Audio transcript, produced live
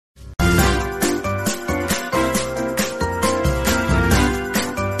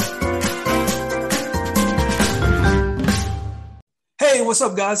what's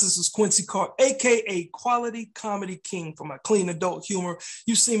up, guys? This is Quincy Carr, aka Quality Comedy King, for my clean adult humor.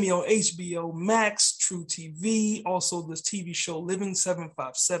 You see me on HBO Max, True TV, also this TV show Living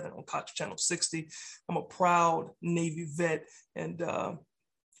 757 on Cox Channel 60. I'm a proud Navy vet, and I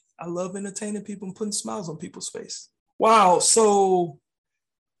love entertaining people and putting smiles on people's face. Wow. So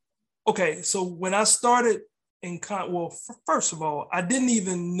when I started first of all, I didn't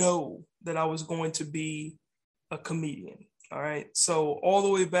even know that I was going to be a comedian. All right. So all the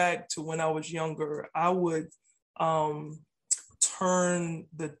way back to when I was younger, I would turn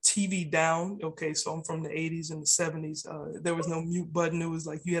the TV down. Okay. So I'm from the 80s and the 70s. There was no mute button. It was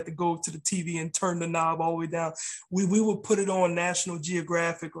like you had to go to the TV and turn the knob all the way down. We would put it on National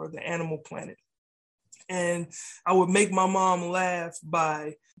Geographic or the Animal Planet. And I would make my mom laugh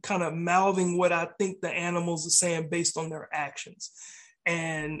by kind of mouthing what I think the animals are saying based on their actions.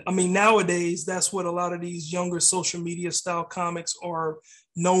 And I mean, nowadays, that's what a lot of these younger social media style comics are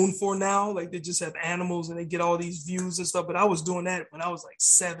known for now. Like they just have animals and they get all these views and stuff. But I was doing that when I was like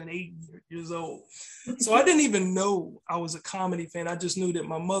 7, 8 years old. So I didn't even know I was a comedy fan. I just knew that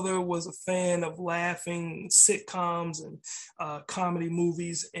my mother was a fan of laughing sitcoms and comedy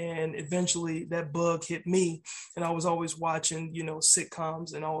movies. And eventually that bug hit me. And I was always watching,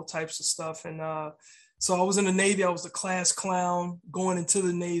 sitcoms and all types of stuff. And so I was in the Navy. I was the class clown going into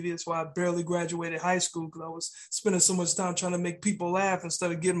the Navy. That's why I barely graduated high school, because I was spending so much time trying to make people laugh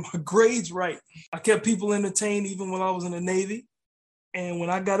instead of getting my grades right. I kept people entertained even when I was in the Navy. And when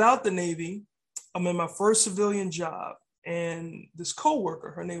I got out the Navy, I'm in my first civilian job. And this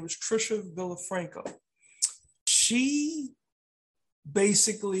coworker, her name was Trisha Villafranco. She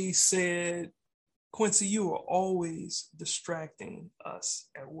basically said, "Quincy, you are always distracting us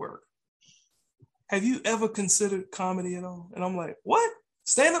at work. Have you ever considered comedy at all?" And I'm like, "What?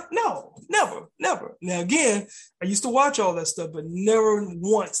 Stand up? No, never. Now, again, I used to watch all that stuff, but never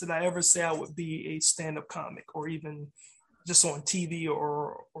once did I ever say I would be a stand-up comic or even just on TV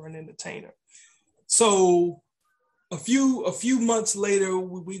or an entertainer." So a few months later,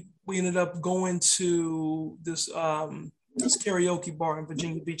 we ended up going to this karaoke bar in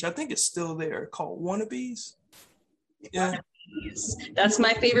Virginia Beach. I think it's still there, called Wannabes. Yeah. That's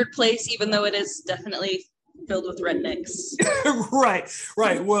my favorite place, even though it is definitely filled with rednecks.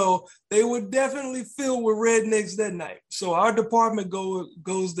 Right. Well, they were definitely filled with rednecks that night. So our department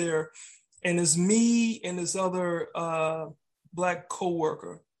goes there, and it's me and this other Black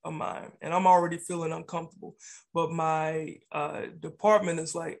coworker of mine, and I'm already feeling uncomfortable. But my department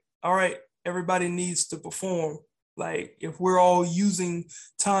is like, "All right, everybody needs to perform. Like, if we're all using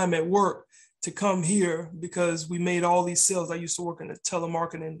time at work to come here because we made all these sales." I used to work in a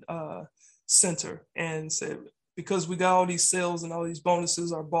telemarketing center, and said, because we got all these sales and all these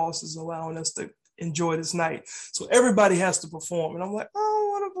bonuses, our boss is allowing us to enjoy this night. So everybody has to perform. And I'm like, "I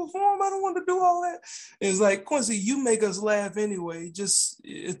don't want to perform. I don't want to do all that." And it's like, "Quincy, you make us laugh anyway. Just,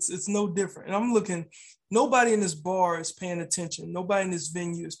 it's no different." And I'm looking, nobody in this bar is paying attention. Nobody in this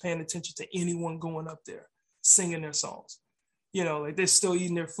venue is paying attention to anyone going up there singing their songs. Like they're still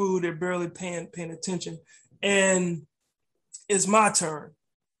eating their food. They're barely paying attention. And it's my turn.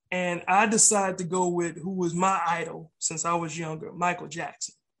 And I decided to go with who was my idol since I was younger, Michael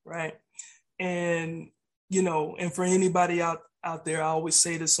Jackson, right? And, and for anybody out there, I always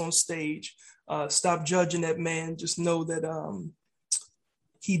say this on stage, stop judging that man. Just know that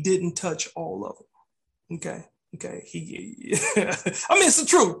he didn't touch all of them, okay? I mean, it's the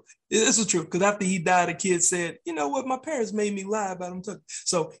truth. It's the truth. Because after he died, a kid said, "You know what? My parents made me lie about him."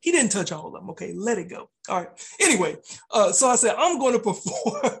 So he didn't touch all of them. Okay, let it go. All right. Anyway, so I said, I'm going to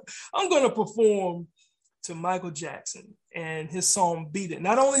perform. I'm going to perform to Michael Jackson and his song "Beat It."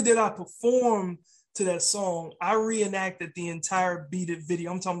 Not only did I perform to that song, I reenacted the entire Beat It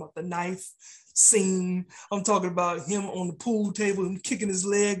video. I'm talking about the knife scene. I'm talking about him on the pool table and kicking his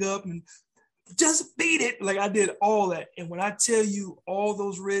leg up and just beat it. Like, I did all that. And when I tell you, all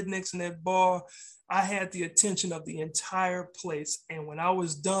those rednecks in that bar, I had the attention of the entire place. And when I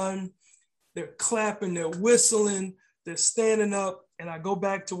was done, they're clapping, they're whistling, they're standing up. And I go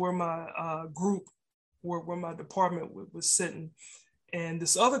back to where my group, where my department was sitting. And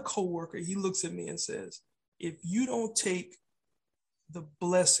this other coworker, he looks at me and says, "If you don't take the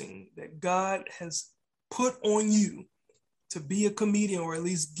blessing that God has put on you to be a comedian, or at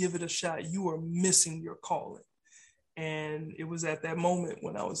least give it a shot, you are missing your calling." And it was at that moment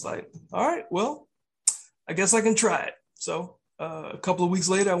when I was like, "All right, well, I guess I can try it." So a couple of weeks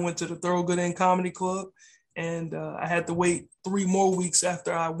later, I went to the Thorogood Inn Comedy Club, And I had to wait 3 more weeks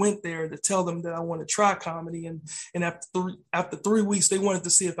after I went there to tell them that I want to try comedy. And after 3 weeks, they wanted to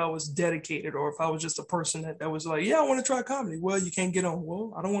see if I was dedicated or if I was just a person that was like, yeah, I want to try comedy. Well, you can't get on.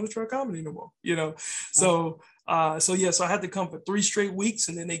 Well, I don't want to try comedy no more, you know? So I had to come for 3 straight weeks,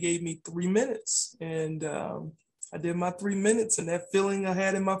 and then they gave me 3 minutes. And I did my 3 minutes, and that feeling I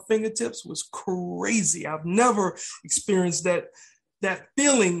had in my fingertips was crazy. I've never experienced that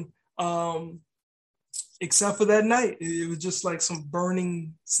feeling, except for that night. It was just like some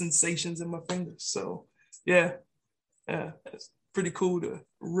burning sensations in my fingers. So yeah, it's pretty cool to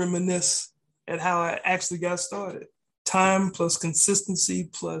reminisce at how I actually got started. Time plus consistency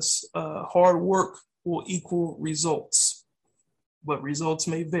plus hard work will equal results, but results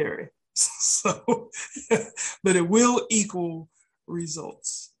may vary. So, but it will equal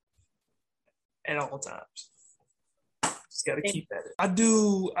results at all times. Just got to keep at it. I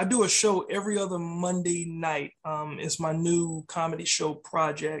do a show every other Monday night. It's my new comedy show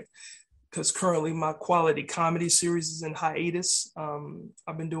project, because currently my quality comedy series is in hiatus.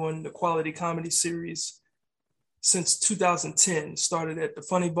 I've been doing the quality comedy series since 2010. Started at the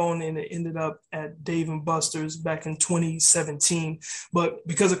Funny Bone and it ended up at Dave and Buster's back in 2017. But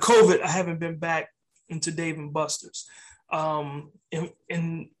because of COVID, I haven't been back into Dave and Buster's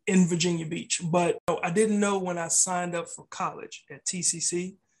in Virginia Beach. But I didn't know when I signed up for college at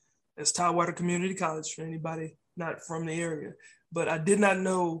TCC, that's Tidewater Community College for anybody not from the area. But I did not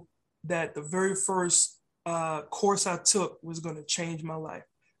know that the very first course I took was going to change my life.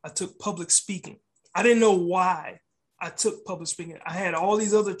 I took public speaking. I didn't know why I took public speaking. I had all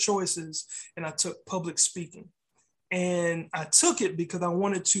these other choices, and I took public speaking. And I took it because I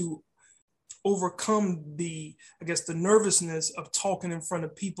wanted to overcome the nervousness of talking in front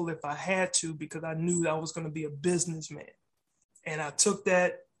of people if I had to, because I knew I was going to be a businessman. And I took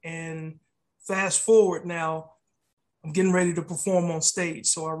that, and fast forward now, I'm getting ready to perform on stage.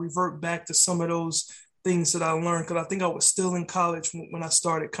 So I revert back to some of those things that I learned, because I think I was still in college when I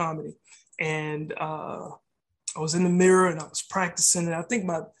started comedy. And I was in the mirror and I was practicing. And I think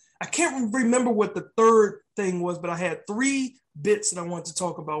I can't remember what the third thing was, but I had 3 bits that I wanted to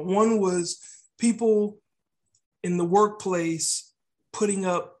talk about. One was people in the workplace putting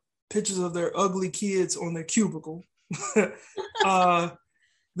up pictures of their ugly kids on their cubicle. The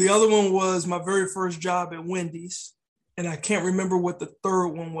other one was my very first job at Wendy's. And I can't remember what the third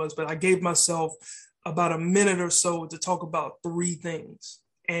one was, but I gave myself about a minute or so to talk about 3 things.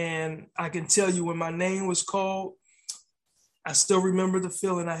 And I can tell you, when my name was called, I still remember the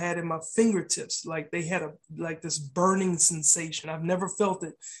feeling I had in my fingertips. Like they had this burning sensation. I've never felt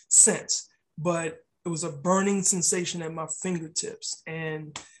it since, but it was a burning sensation at my fingertips.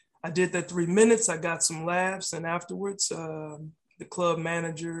 And I did that 3 minutes. I got some laughs. And afterwards, the club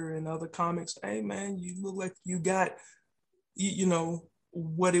manager and other comics, hey man, you look like you got, you know,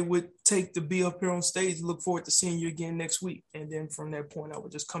 what it would take to be up here on stage. Look forward to seeing you again next week. And then from that point, I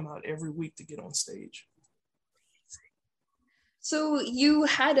would just come out every week to get on stage. So you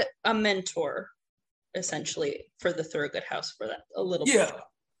had a mentor, essentially, for the Thurgood House for that a little bit.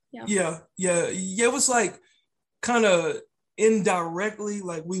 Yeah. It was like kind of indirectly,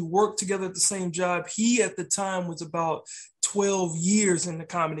 like we worked together at the same job. He at the time was about 12 years in the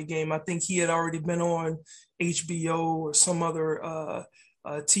comedy game. I think he had already been on HBO or some other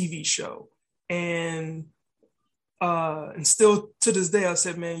TV show. And still to this day, I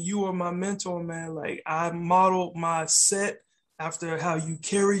said, man, you are my mentor, man. Like I modeled my set after how you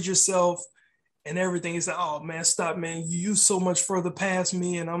carried yourself and everything. He said, oh man, stop, man. You so much further past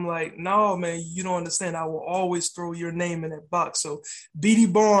me. And I'm like, no, man, you don't understand. I will always throw your name in that box. So B.D.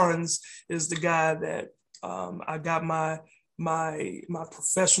 Barnes is the guy that I got my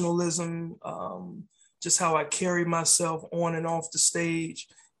professionalism, just how I carry myself on and off the stage,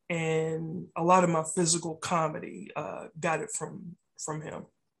 and a lot of my physical comedy got it from him.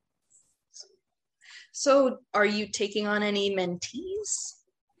 So are you taking on any mentees?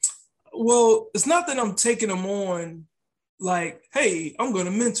 Well, it's not that I'm taking them on like, hey, I'm going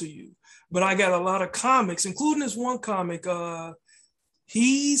to mentor you. But I got a lot of comics, including this one comic.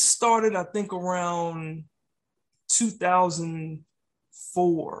 He started, I think, around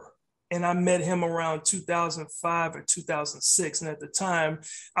 2004. And I met him around 2005 or 2006. And at the time,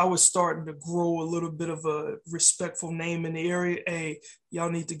 I was starting to grow a little bit of a respectful name in the area. Hey, y'all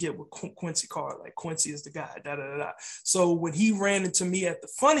need to get with Quincy Carr. Like, Quincy is the guy, da-da-da-da. So when he ran into me at the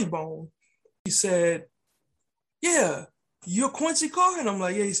Funny Bone, he said, yeah, you're Quincy Carr? And I'm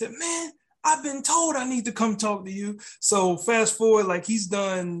like, yeah. He said, man, I've been told I need to come talk to you. So fast forward, like he's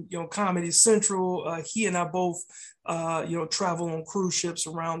done, Comedy Central. He and I both, travel on cruise ships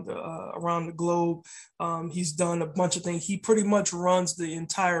around the globe. He's done a bunch of things. He pretty much runs the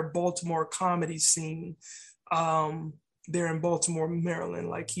entire Baltimore comedy scene. There in Baltimore, Maryland.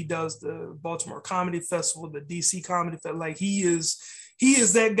 Like he does the Baltimore Comedy Festival, the DC Comedy Festival. Like he is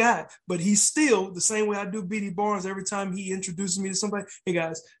that guy, but he's still the same way I do BD Barnes. Every time he introduces me to somebody, hey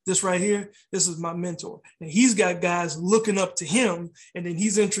guys, this right here, this is my mentor. And he's got guys looking up to him, and then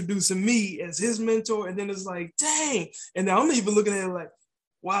he's introducing me as his mentor. And then it's like, dang. And now I'm even looking at it like,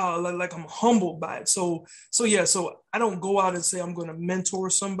 wow, like I'm humbled by it. So I don't go out and say I'm going to mentor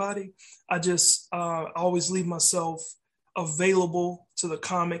somebody. I just always leave myself available to the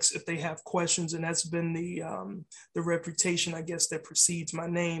comics if they have questions, and that's been the reputation, I guess, that precedes my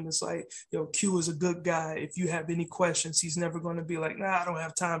name. It's like, Q is a good guy. If you have any questions, he's never going to be like, nah, I don't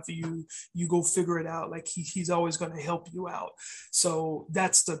have time for you. You go figure it out. Like he's always going to help you out. So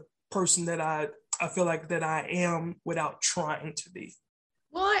that's the person that I feel like that I am without trying to be.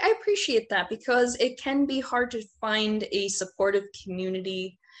 Well, I appreciate that, because it can be hard to find a supportive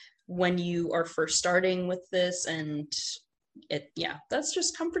community when you are first starting with this, and that's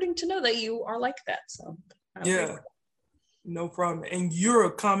just comforting to know that you are like that. So no problem. And you're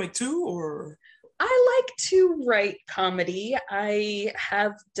a comic too, or? I like to write comedy. I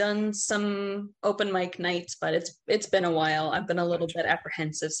have done some open mic nights, but it's been a while. I've been a little bit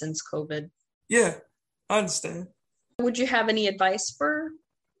apprehensive since COVID. Yeah, I understand. Would you have any advice for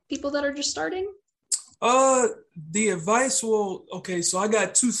people that are just starting? The advice so I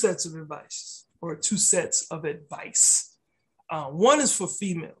got two sets of advice. One is for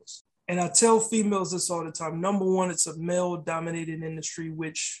females. And I tell females this all the time. Number one, it's a male-dominated industry,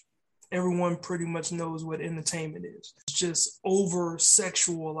 which everyone pretty much knows what entertainment is. It's just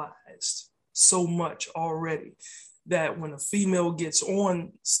over-sexualized so much already that when a female gets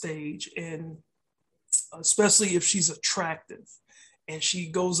on stage, and especially if she's attractive, and she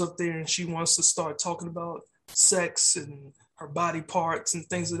goes up there and she wants to start talking about sex and her body parts and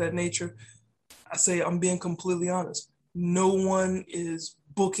things of that nature, I say, I'm being completely honest. No one is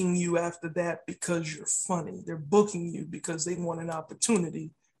booking you after that because you're funny. They're booking you because they want an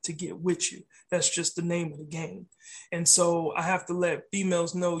opportunity to get with you. That's just the name of the game. And so I have to let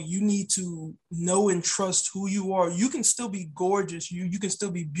females know, you need to know and trust who you are. You can still be gorgeous. You can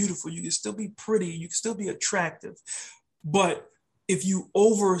still be beautiful. You can still be pretty. You can still be attractive. But if you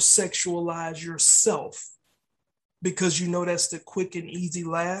over-sexualize yourself because that's the quick and easy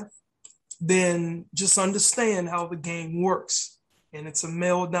laugh, then just understand how the game works. And it's a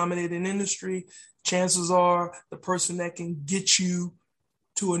male-dominated industry. Chances are the person that can get you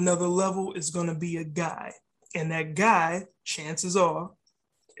to another level is going to be a guy. And that guy, chances are,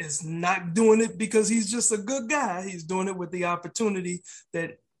 is not doing it because he's just a good guy. He's doing it with the opportunity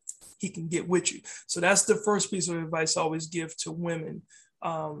that he can get with you. So that's the first piece of advice I always give to women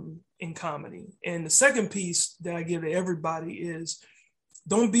in comedy. And the second piece that I give to everybody is,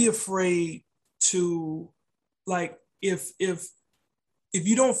 don't be afraid to, like, if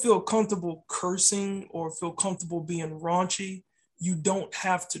you don't feel comfortable cursing or feel comfortable being raunchy, you don't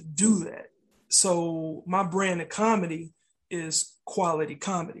have to do that. So my brand of comedy is quality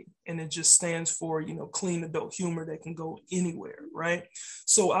comedy, and it just stands for, clean adult humor that can go anywhere, right?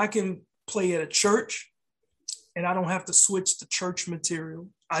 So I can play at a church and I don't have to switch the church material.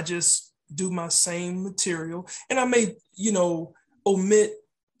 I just do my same material, and I may, omit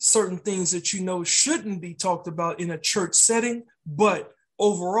certain things that shouldn't be talked about in a church setting, but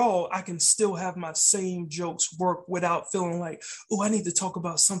overall, I can still have my same jokes work without feeling like, oh, I need to talk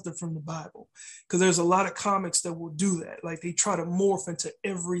about something from the Bible. Because there's a lot of comics that will do that. Like, they try to morph into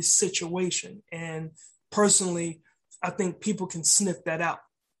every situation. And personally, I think people can sniff that out.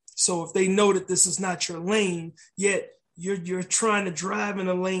 So if they know that this is not your lane, yet you're trying to drive in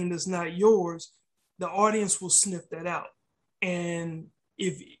a lane that's not yours, the audience will sniff that out. And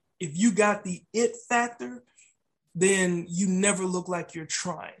if you got the it factor, then you never look like you're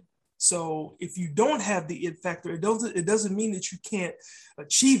trying. So if you don't have the it factor, it doesn't mean that you can't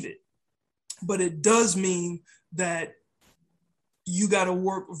achieve it, but it does mean that you got to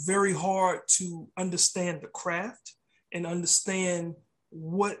work very hard to understand the craft and understand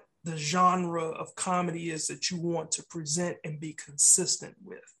what the genre of comedy is that you want to present and be consistent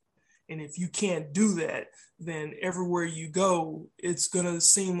with. And if you can't do that, then everywhere you go, it's going to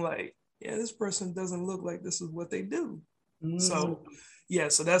seem like, yeah, this person doesn't look like this is what they do. So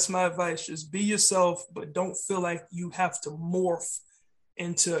that's my advice. Just be yourself, but don't feel like you have to morph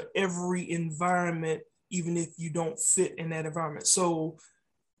into every environment, even if you don't fit in that environment. So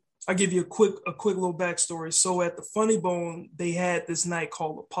I'll give you a quick little backstory. So at the Funny Bone, they had this night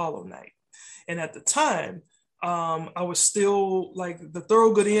called Apollo Night. And at the time, I was still like the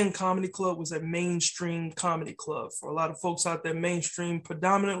Thorogood Inn Comedy Club was a mainstream comedy club. For a lot of folks out there, mainstream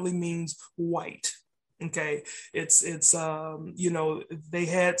predominantly means white. Okay, it's they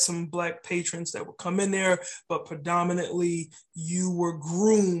had some black patrons that would come in there, but predominantly you were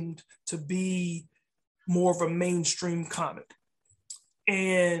groomed to be more of a mainstream comic.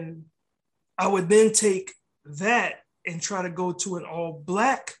 And I would then take that and try to go to an all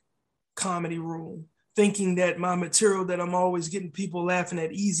black comedy room, thinking that my material that I'm always getting people laughing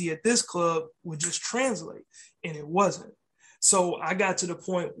at easy at this club would just translate. And it wasn't. So I got to the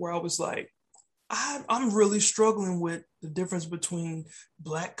point where I was like, I'm really struggling with the difference between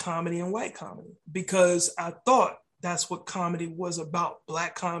black comedy and white comedy, because I thought that's what comedy was about,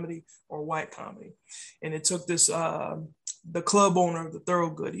 black comedy or white comedy. And it took this, the club owner of the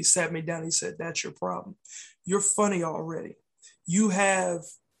Thorogood, he sat me down, he said, that's your problem. You're funny already. You have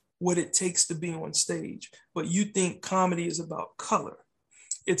what it takes to be on stage, but you think comedy is about color.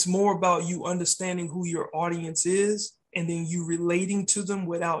 It's more about you understanding who your audience is and then you relating to them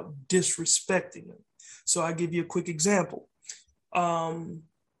without disrespecting them. So I'll give you a quick example. A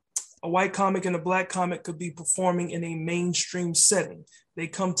white comic and a black comic could be performing in a mainstream setting. They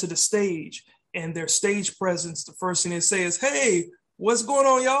come to the stage and their stage presence, the first thing they say is, hey, what's going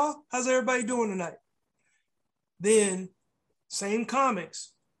on, y'all? How's everybody doing tonight? Then same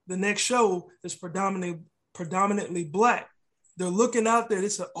comics, the next show is predominantly black. They're looking out there, they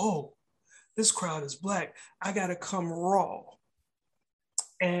say, oh, this crowd is black. I gotta come raw.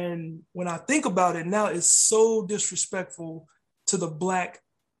 And when I think about it now, it's so disrespectful to the black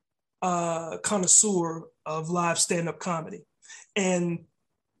connoisseur of live stand-up comedy. And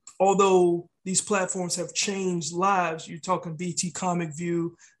although these platforms have changed lives, you're talking BT Comic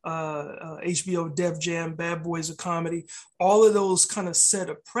View, HBO Def Jam, Bad Boys of Comedy, all of those kind of set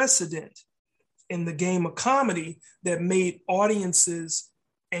a precedent in the game of comedy that made audiences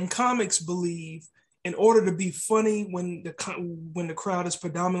and comics believe in order to be funny when the crowd is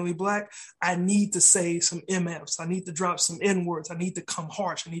predominantly black, I need to say some MFs. I need to drop some N-words. I need to come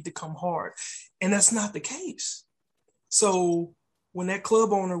harsh. I need to come hard. And that's not the case. So when that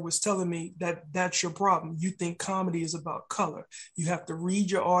club owner was telling me that that's your problem, you think comedy is about color. You have to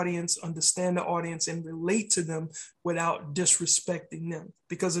read your audience, understand the audience, and relate to them without disrespecting them.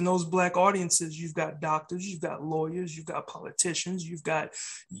 Because in those black audiences, you've got doctors, you've got lawyers, you've got politicians, you've got,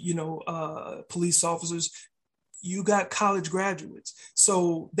 police officers, you got college graduates.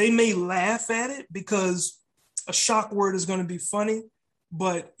 So they may laugh at it because a shock word is going to be funny.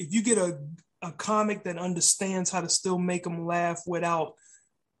 But if you get a comic that understands how to still make them laugh without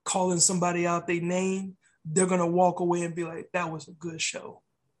calling somebody out their name, they're going to walk away and be like, that was a good show.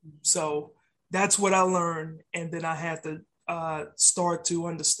 So that's what I learned. And then I had to start to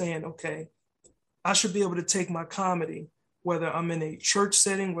understand, okay, I should be able to take my comedy, whether I'm in a church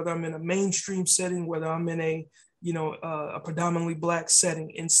setting, whether I'm in a mainstream setting, whether I'm in a predominantly black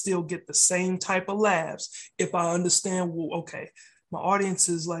setting, and still get the same type of laughs if I understand, well, okay, my audience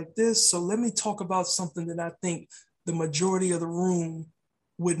is like this, so let me talk about something that I think the majority of the room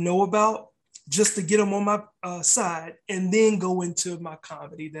would know about, just to get them on my side, and then go into my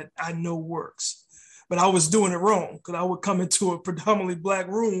comedy that I know works. But I was doing it wrong, because I would come into a predominantly black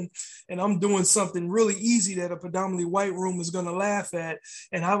room and I'm doing something really easy that a predominantly white room is going to laugh at.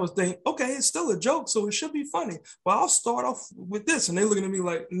 And I would think, okay, it's still a joke, so it should be funny. Well, I'll start off with this. And they're looking at me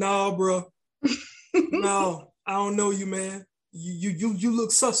like, nah, bro, no, I don't know you, man. You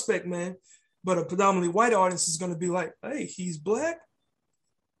look suspect, man. But a predominantly white audience is going to be like, hey, he's black.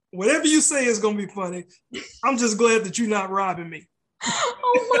 Whatever you say is going to be funny. I'm just glad that you're not robbing me.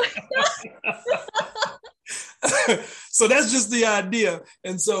 Oh my God. So that's just the idea.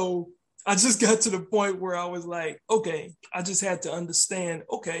 And so I just got to the point where I was like, okay, I just had to understand,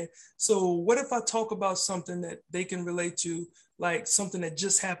 okay, so what if I talk about something that they can relate to, like something that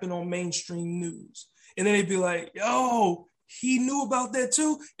just happened on mainstream news? And then they'd be like, yo, he knew about that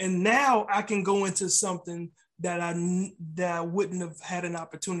too. And now I can go into something that I wouldn't have had an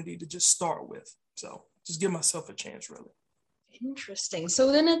opportunity to just start with. So just give myself a chance, really. Interesting.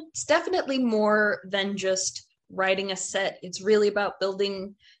 So then it's definitely more than just writing a set. It's really about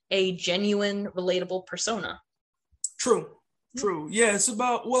building a genuine, relatable persona. True. Yeah, it's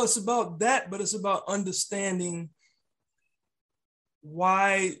about that, but it's about understanding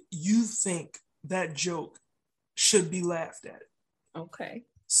why you think that joke should be laughed at. Okay.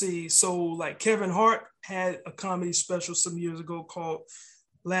 See, so like Kevin Hart had a comedy special some years ago called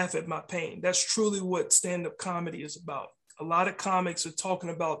Laugh at My Pain. That's truly what stand-up comedy is about. A lot of comics are talking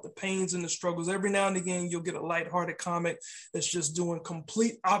about the pains and the struggles. Every now and again, you'll get a lighthearted comic that's just doing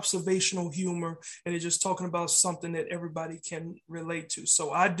complete observational humor, and they're just talking about something that everybody can relate to.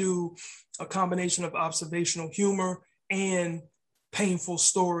 So I do a combination of observational humor and painful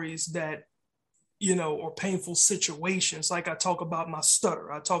stories that, or painful situations. Like I talk about my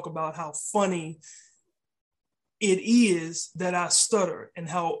stutter. I talk about how funny it is that I stutter and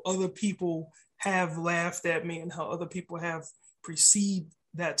how other people have laughed at me and how other people have perceived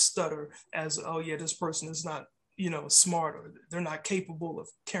that stutter as, oh yeah, this person is not, smart, or they're not capable of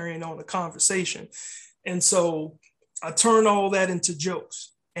carrying on a conversation. And so I turn all that into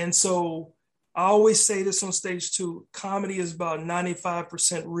jokes. And so I always say this on stage too, comedy is about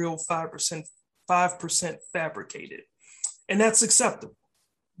 95% real, 5% fabricated. And that's acceptable,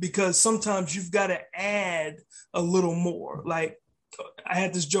 because sometimes you've got to add a little more. Like I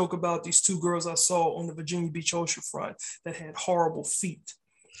had this joke about these two girls I saw on the Virginia Beach oceanfront that had horrible feet.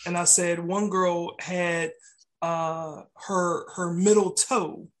 And I said, one girl had her middle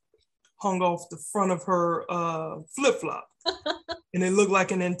toe hung off the front of her flip-flop. And it looked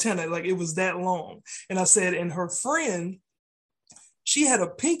like an antenna, like it was that long. And I said, and her friend, she had a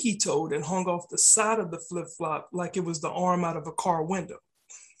pinky toe that hung off the side of the flip-flop like it was the arm out of a car window.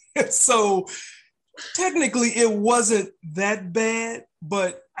 So technically it wasn't that bad,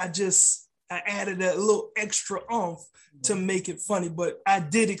 but I added a little extra oomph to make it funny. But I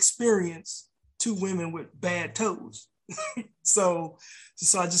did experience two women with bad toes. so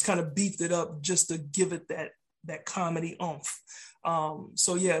I just kind of beefed it up just to give it that comedy oomph.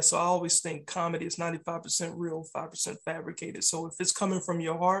 So I always think comedy is 95% real, 5% fabricated. So if it's coming from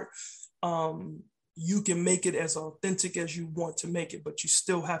your heart, you can make it as authentic as you want to make it, but you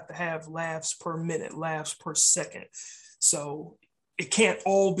still have to have laughs per minute, laughs per second. So it can't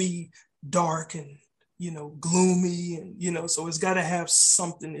all be dark and, gloomy and, so it's got to have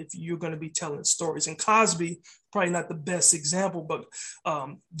something if you're going to be telling stories. And Cosby, probably not the best example, but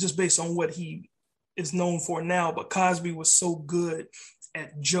just based on what he is known for now, but Cosby was so good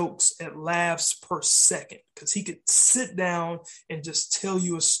at jokes, at laughs per second, because he could sit down and just tell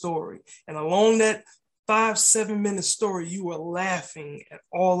you a story. And along that 5-7 minute story, you are laughing at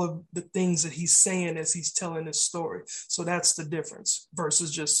all of the things that he's saying as he's telling his story. So that's the difference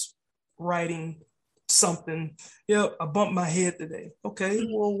versus just writing something. I bumped my head today. Okay,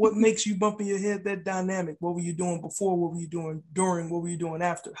 well, what makes you bumping your head that dynamic? What were you doing before? What were you doing during? What were you doing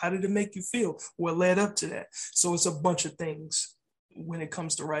after? How did it make you feel? What led up to that? So it's a bunch of things when it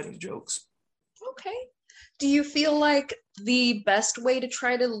comes to writing jokes. Okay. Do you feel like the best way to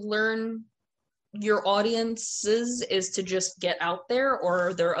try to learn your audiences is to just get out there, or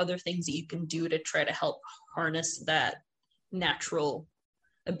are there other things that you can do to try to help harness that natural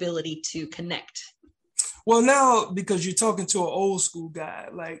ability to connect? Well, now, because you're talking to an old school guy,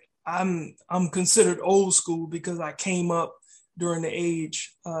 like I'm considered old school because I came up during the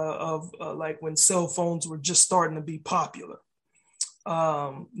age of like when cell phones were just starting to be popular.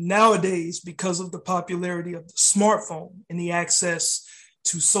 Nowadays, because of the popularity of the smartphone and the access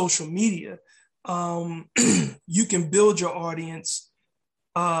to social media, you can build your audience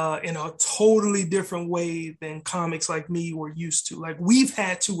in a totally different way than comics like me were used to. Like we've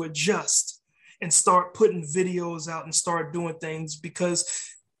had to adjust and start putting videos out and start doing things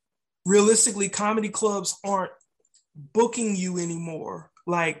because realistically, comedy clubs aren't booking you anymore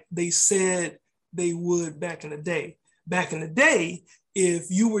like they said they would back in the day. Back in the day, if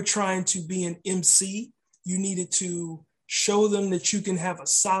you were trying to be an MC, you needed to show them that you can have a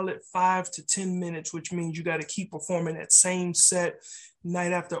solid 5 to 10 minutes, which means you got to keep performing that same set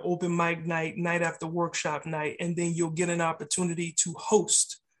night after open mic night, night after workshop night, and then you'll get an opportunity to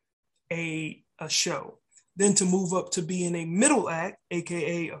host a show. Then to move up to being a middle act,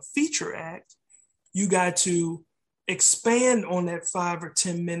 AKA a feature act, you got to expand on that 5 or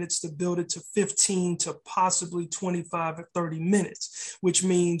 10 minutes to build it to 15 to possibly 25 or 30 minutes, which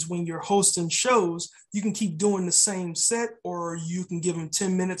means when you're hosting shows, you can keep doing the same set, or you can give them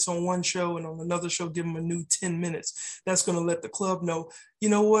 10 minutes on one show and on another show, give them a new 10 minutes. That's going to let the club know, you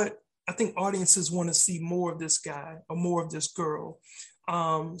know what? I think audiences want to see more of this guy or more of this girl.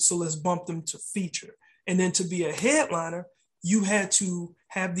 So let's bump them to feature. And then to be a headliner, you had to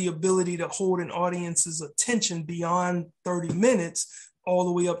have the ability to hold an audience's attention beyond 30 minutes, all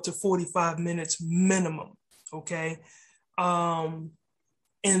the way up to 45 minutes minimum, okay? And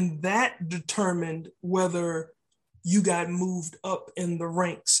that determined whether you got moved up in the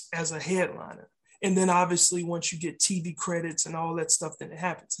ranks as a headliner. And then obviously once you get TV credits and all that stuff, then it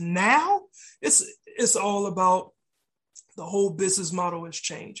happens. Now it's all about The whole business model has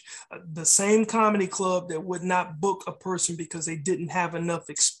changed. The same comedy club that would not book a person because they didn't have enough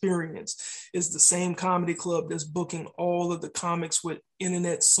experience is the same comedy club that's booking all of the comics with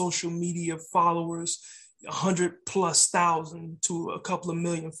internet social media followers, 100,000+ to a couple of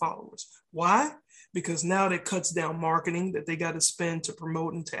million followers. Why? Because now that cuts down marketing that they got to spend to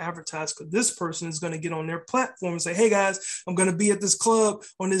promote and to advertise, because this person is going to get on their platform and say, hey guys, I'm going to be at this club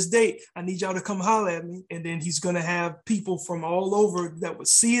on this date. I need y'all to come holler at me. And then he's going to have people from all over that would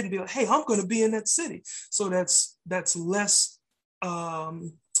see it and be like, hey, I'm going to be in that city. So that's less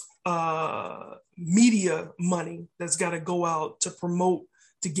media money that's got to go out to promote,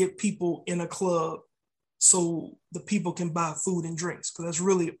 to get people in a club so the people can buy food and drinks, because that's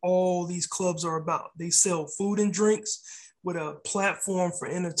really all these clubs are about. They sell food and drinks with a platform for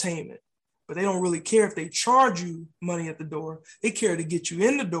entertainment, but they don't really care if they charge you money at the door. They care to get you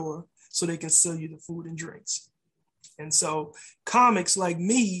in the door so they can sell you the food and drinks. And so comics like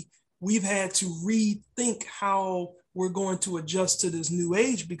me, we've had to rethink how we're going to adjust to this new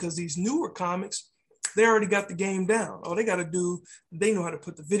age, because these newer comics, they already got the game down. All they got to do, they know how to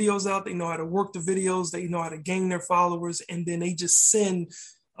put the videos out. They know how to work the videos. They know how to gain their followers. And then they just send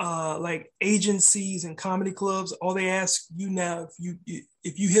like agencies and comedy clubs. All they ask you now,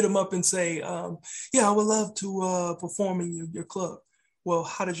 if you hit them up and say, yeah, I would love to perform in your club. Well,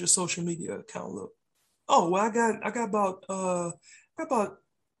 how does your social media account look? Oh, well, I got about about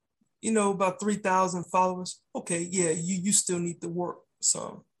 3,000 followers. Okay, yeah, you still need to work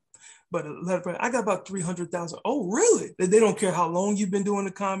some. But I got about 300,000. Oh, really? They don't care how long you've been doing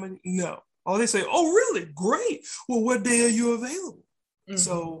the comedy? No. Oh, they say, oh, really? Great. Well, what day are you available? Mm-hmm.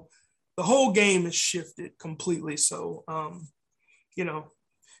 So the whole game has shifted completely. So,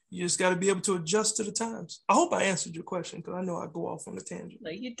 you just got to be able to adjust to the times. I hope I answered your question, because I know I go off on a tangent.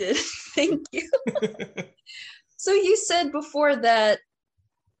 No, you did. Thank you. So you said before that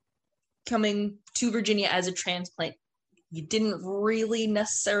coming to Virginia as a transplant, you didn't really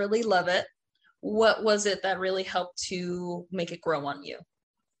necessarily love it. What was it that really helped to make it grow on you?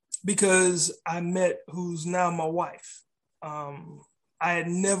 Because I met who's now my wife. I had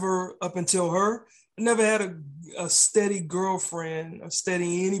never, up until her, I never had a steady girlfriend, a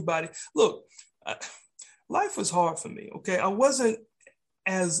steady anybody. Look, life was hard for me, okay? I wasn't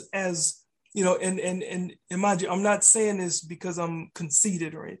as and mind you, I'm not saying this because I'm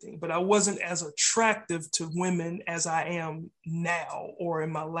conceited or anything, but I wasn't as attractive to women as I am now, or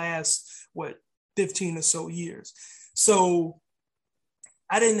in my last, 15 or so years. So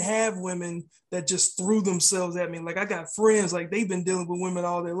I didn't have women that just threw themselves at me. Like, I got friends, like, they've been dealing with women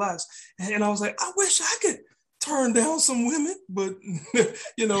all their lives. And I was like, I wish I could turn down some women, but,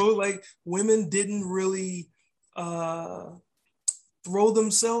 like, women didn't really throw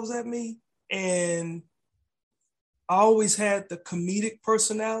themselves at me. And I always had the comedic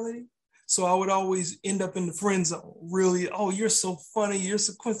personality. So I would always end up in the friend zone. Really, oh, you're so funny. You're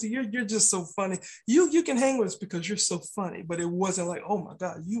so Quincy. You're just so funny. You can hang with us because you're so funny. But it wasn't like, oh my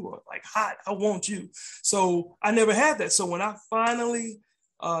God, you are like hot. I want you. So I never had that. So when I finally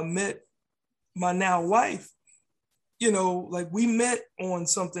met my now wife, like, we met on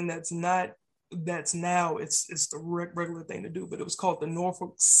something that's now it's the regular thing to do, but it was called the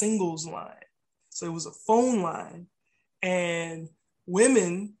Norfolk Singles Line. So it was a phone line, and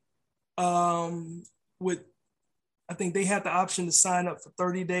women I think they had the option to sign up for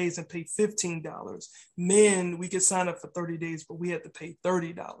 30 days and pay $15. Men, we could sign up for 30 days, but we had to pay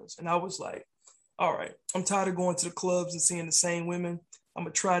 $30. And I was like, all right, I'm tired of going to the clubs and seeing the same women. I'm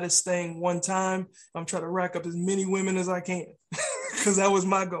gonna try this thing one time. I'm trying to rack up as many women as I can. Because that was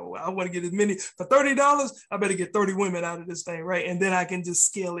my goal. I want to get as many for $30. I better get 30 women out of this thing, right? And then I can just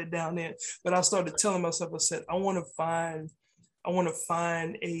scale it down there. But I started telling myself, I said, I want to find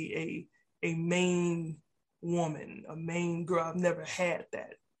a main woman, a main girl. I've never had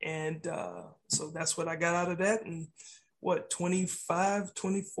that. And so that's what I got out of that. And 25,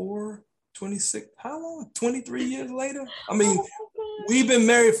 24, 26, how long? 23 years later? I mean, we've been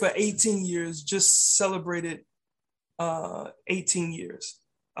married for 18 years, just celebrated 18 years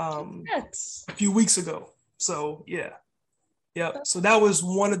a few weeks ago. So yeah. So that was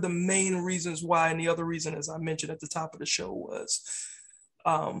one of the main reasons why. And the other reason, as I mentioned at the top of the show, was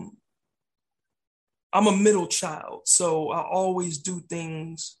I'm a middle child. So I always do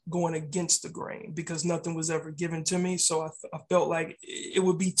things going against the grain because nothing was ever given to me. So I felt like it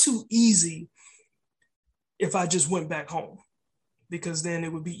would be too easy if I just went back home, because then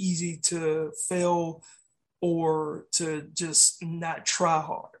it would be easy to fail or to just not try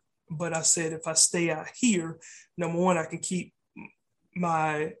hard. But I said, if I stay out here, number one, I can keep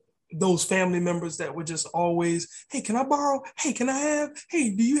my those family members that were just always, hey, can I borrow? Hey, can I have?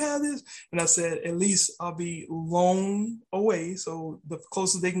 Hey, do you have this? And I said, at least I'll be long away. So the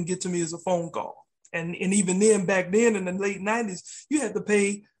closest they can get to me is a phone call. And even then, back then in the late 90s, you had to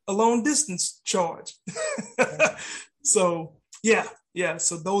pay a long distance charge. So yeah.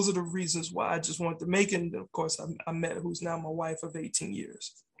 So those are the reasons why I just wanted to make it. And of course, I met who's now my wife of 18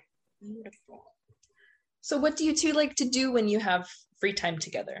 years. Beautiful. So what do you two like to do when you have free time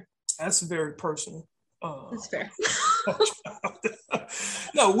together? That's very personal. That's fair.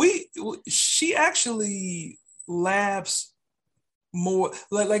 No, she actually laughs more.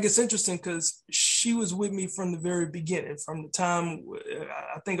 Like it's interesting because she was with me from the very beginning, from the time,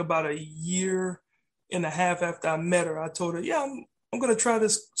 I think about a year and a half after I met her. I told her, yeah, I'm going to try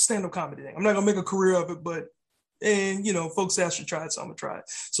this stand-up comedy thing. I'm not going to make a career of it, but, and folks asked to try it, so I'm going to try it.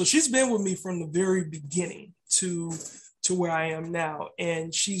 So she's been with me from the very beginning to where I am now.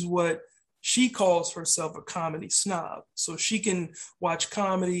 And she's what she calls herself a comedy snob. So she can watch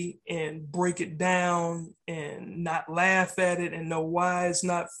comedy and break it down and not laugh at it and know why it's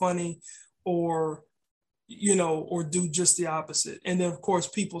not funny, or do just the opposite. And then of course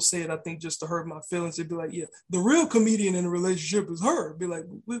people say it, I think just to hurt my feelings. They'd be like, yeah, the real comedian in the relationship is her. Be like,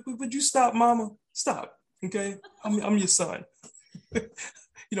 would you stop, mama? Stop. Okay. I'm your son. You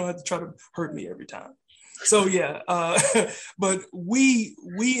don't have to try to hurt me every time. So yeah, but we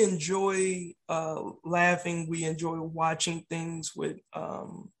enjoy laughing. We enjoy watching things with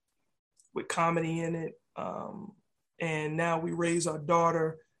comedy in it. And now we raise our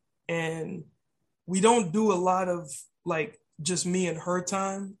daughter, and we don't do a lot of like just me and her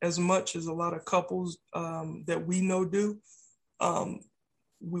time as much as a lot of couples that we know do.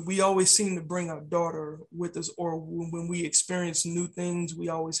 We always seem to bring our daughter with us, or when we experience new things, we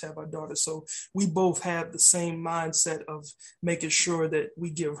always have our daughter. So we both have the same mindset of making sure that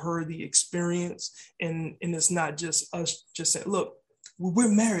we give her the experience, and it's not just us just saying, look, we're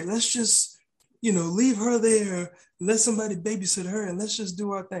married, let's just, leave her there, let somebody babysit her, and let's just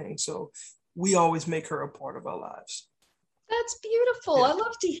do our thing. So we always make her a part of our lives. That's beautiful. Yeah. I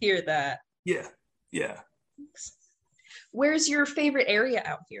love to hear that. Yeah. Where's your favorite area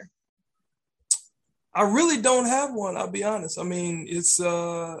out here? I really don't have one, I'll be honest. I mean, it's,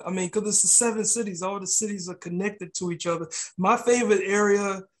 because it's the 7 cities, all the cities are connected to each other. My favorite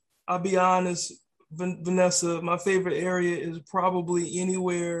area, I'll be honest, Vanessa, my favorite area is probably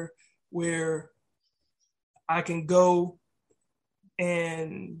anywhere where I can go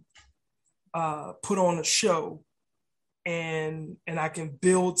and put on a show, and I can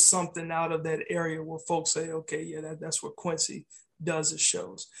build something out of that area where folks say, okay, yeah, that's what Quincy does his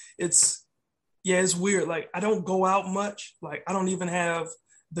shows. It's weird. Like, I don't go out much. Like, I don't even have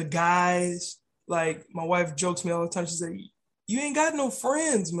the guys. Like, my wife jokes me all the time. She say, you ain't got no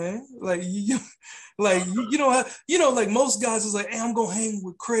friends, man. Like, you don't have, like most guys is like, hey, I'm gonna hang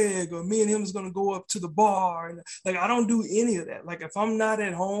with Craig, or me and him is gonna go up to the bar. And like, I don't do any of that. Like, if I'm not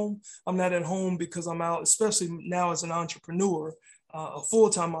at home, I'm not at home because I'm out, especially now as an entrepreneur, a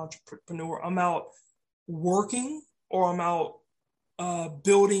full-time entrepreneur. I'm out working, or I'm out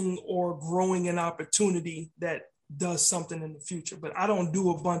building or growing an opportunity that does something in the future. But I don't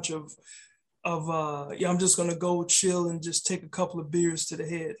do a bunch of I'm just gonna go chill and just take a couple of beers to the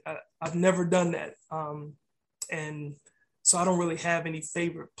head. I've never done that, and so I don't really have any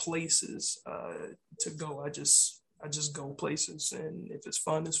favorite places to go. I just go places, and if it's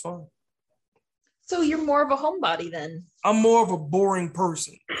fun, it's fun. So you're more of a homebody then? I'm more of a boring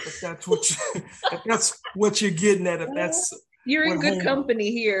person, if that's what if that's what you're getting at. If that's you're in good company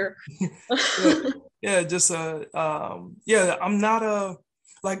here. I'm not a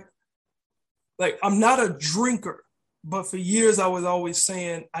I'm not a drinker, but for years I was always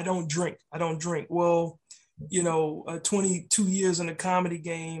saying, I don't drink. Well, 22 years in the comedy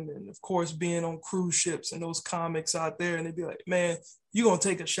game, and of course being on cruise ships and those comics out there, and they'd be like, man, you're going to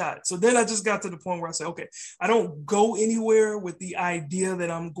take a shot. So then I just got to the point where I said, okay, I don't go anywhere with the idea that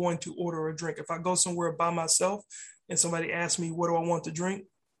I'm going to order a drink. If I go somewhere by myself and somebody asks me, what do I want to drink?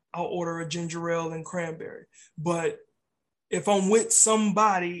 I'll order a ginger ale and cranberry. But if I'm with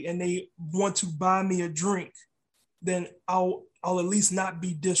somebody and they want to buy me a drink, then I'll at least not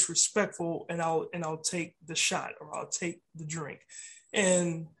be disrespectful, and I'll take the shot, or I'll take the drink.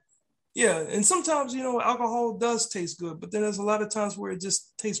 And yeah, and sometimes, alcohol does taste good, but then there's a lot of times where it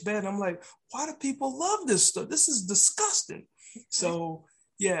just tastes bad. And I'm like, why do people love this stuff? This is disgusting. So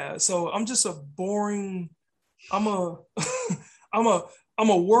yeah, so I'm just a boring, I'm a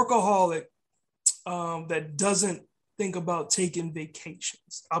workaholic that doesn't think about taking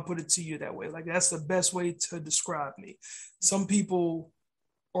vacations. I'll put it to you that way. Like, that's the best way to describe me. Some people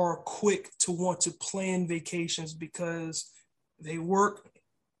are quick to want to plan vacations because they work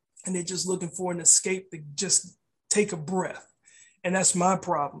and they're just looking for an escape to just take a breath. And that's my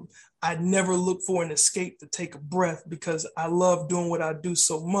problem. I never look for an escape to take a breath because I love doing what I do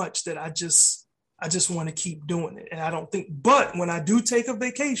so much that I just want to keep doing it. And I don't think, but when I do take a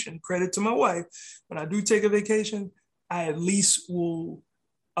vacation, credit to my wife, when I do take a vacation, I at least will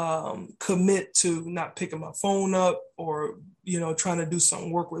commit to not picking my phone up or, trying to do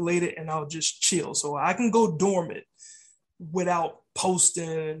something work related, and I'll just chill. So I can go dormant without posting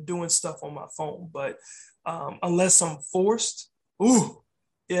and doing stuff on my phone. But unless I'm forced,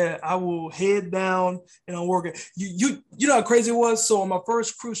 yeah, I will head down and I'm working. You know how crazy it was? So on my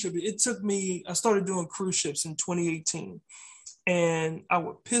first cruise ship, I started doing cruise ships in 2018. And I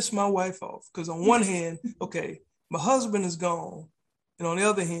would piss my wife off because on one hand, okay, my husband is gone. And on the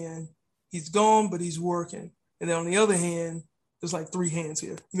other hand, he's gone, but he's working. And then on the other hand, there's like three hands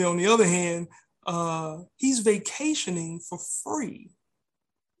here. And then on the other hand, he's vacationing for free.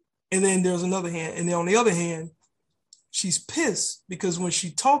 And then there's another hand. And then on the other hand, she's pissed because when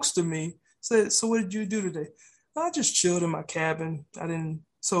she talks to me, said, "So what did you do today?" "I just chilled in my cabin. I didn't."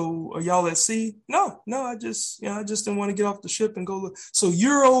 "So are y'all at sea?" No, I just didn't want to get off the ship and go look. "So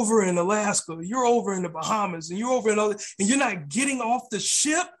you're over in Alaska, you're over in the Bahamas, and you're over in other, and you're not getting off the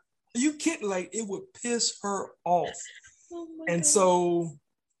ship? Are you kidding?" Like, it would piss her off. Oh and God. So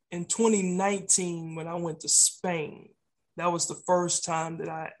in 2019, when I went to Spain, that was the first time that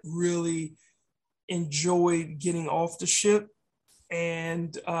I really enjoyed getting off the ship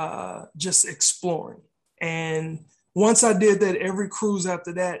and just exploring. And once I did that, every cruise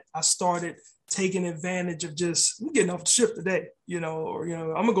after that, I started taking advantage of just, I'm getting off the ship today, I'm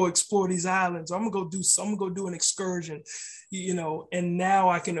gonna go explore these islands. I'm gonna go do an excursion, and now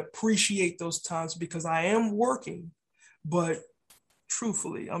I can appreciate those times because I am working, but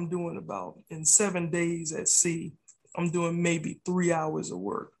truthfully, I'm doing about, in 7 days at sea, I'm doing maybe 3 hours of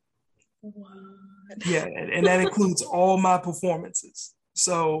work. What? Yeah, and that includes all my performances.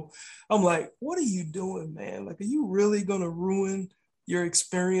 So I'm like, what are you doing, man? Like, are you really going to ruin your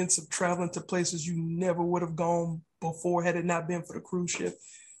experience of traveling to places you never would have gone before had it not been for the cruise ship?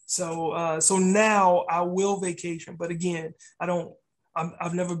 So now I will vacation, but again,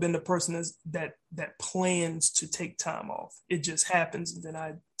 I've never been the person that plans to take time off. It just happens, and then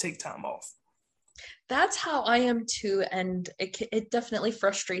I take time off. That's how I am too, and it definitely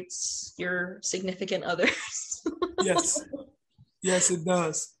frustrates your significant others. Yes, it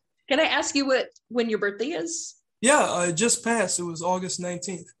does. Can I ask you when your birthday is? Yeah, it just passed. It was August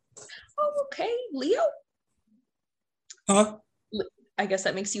 19th. Oh, okay. Leo? Huh? I guess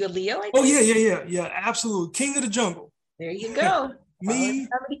that makes you a Leo, I think. Oh, yeah, absolutely. King of the jungle. There you go. Me,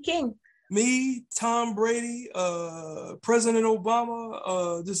 king. Me, Tom Brady, President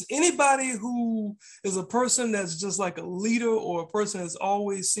Obama, just anybody who is a person that's just like a leader or a person that's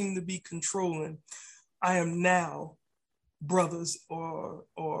always seemed to be controlling. I am now brothers or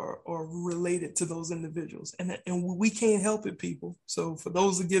related to those individuals, and we can't help it, people. So for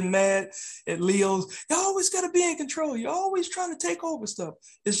those that get mad at Leos, you always got to be in control. You're always trying to take over stuff.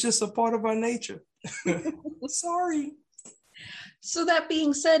 It's just a part of our nature. Sorry. So that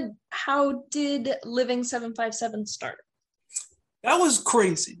being said, how did Living 757 start? That was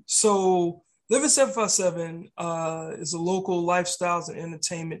crazy. So Living 757 is a local lifestyles and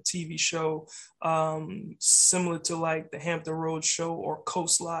entertainment TV show, similar to like the Hampton Roads Show or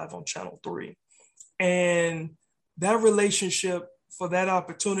Coast Live on Channel 3. And that relationship for that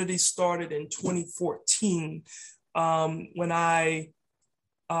opportunity started in 2014 when I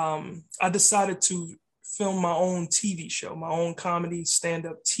decided to film my own TV show, my own comedy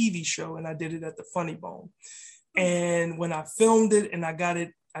stand-up TV show, and I did it at the Funny Bone. And when I filmed it and I got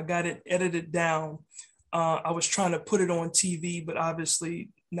it edited down, I was trying to put it on TV, but obviously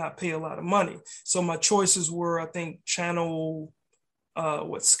not pay a lot of money. So my choices were, I think, channel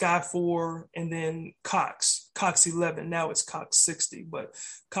Sky 4, and then Cox 11. Now it's Cox 60, but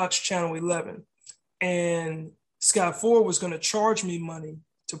Cox Channel 11. And Sky 4 was going to charge me money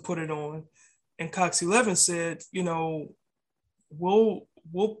to put it on. And Cox 11 said, we'll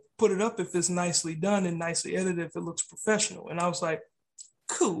put it up if it's nicely done and nicely edited, if it looks professional. And I was like,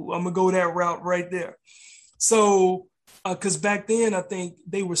 cool, I'm gonna go that route right there. So, because back then I think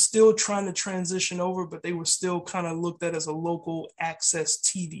they were still trying to transition over, but they were still kind of looked at as a local access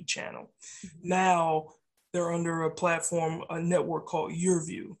TV channel. Mm-hmm. Now they're under a network called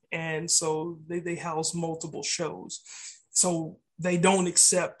YourView. And so they house multiple shows. So they don't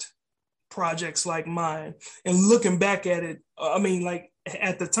accept projects like mine. And looking back at it, I mean,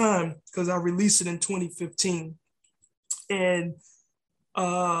 at the time, because I released it in 2015, and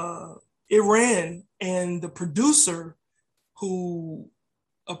uh, it ran, and the producer who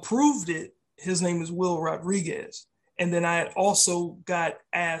approved it, his name is Will Rodriguez. And then I had also got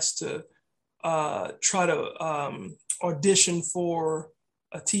asked to try to audition for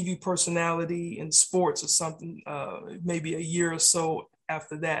a TV personality in sports or something, maybe a year or so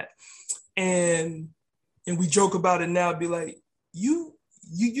after that. And we joke about it now, be like, you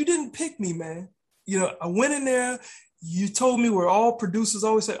didn't pick me, man. You know, I went in there, you told me, where all producers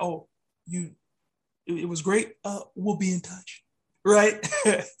always say, oh, it was great. We'll be in touch. Right.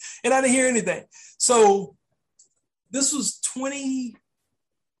 And I didn't hear anything. So this was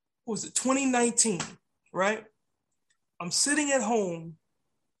 2019, right? I'm sitting at home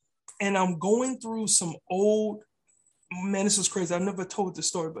and I'm going through some old, man, this is crazy. I've never told this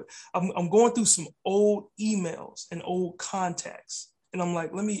story, but I'm going through some old emails and old contacts. And I'm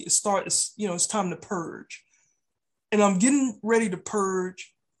like, let me start, it's time to purge. And I'm getting ready to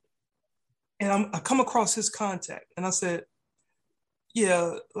purge. And I come across his contact and I said,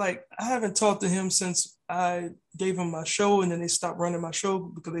 yeah, like I haven't talked to him since I gave him my show, and then they stopped running my show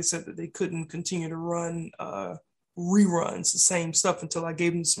because they said that they couldn't continue to run reruns, the same stuff, until I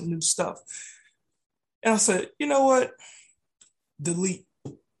gave them some new stuff. And I said, you know what? Delete.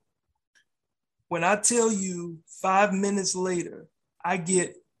 When I tell you 5 minutes later, I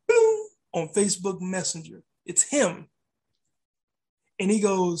get boom on Facebook Messenger. It's him. And he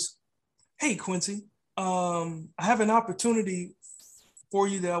goes, hey, Quincy, I have an opportunity for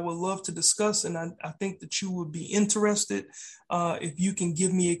you that I would love to discuss. And I think that you would be interested if you can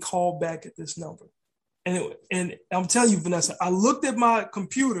give me a call back at this number. And I'm telling you, Vanessa, I looked at my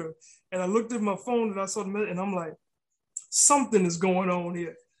computer and I looked at my phone and I saw the message, and I'm like, something is going on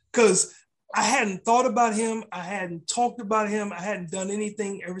here. Because I hadn't thought about him. I hadn't talked about him. I hadn't done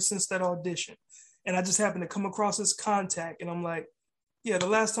anything ever since that audition. And I just happened to come across his contact. And I'm like, yeah, the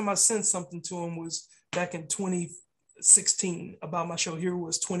last time I sent something to him was back in 2016 about my show. Here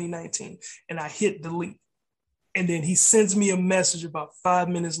was 2019. And I hit delete. And then he sends me a message about 5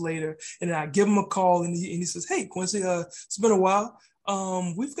 minutes later. And then I give him a call and he says, hey, Quincy, it's been a while.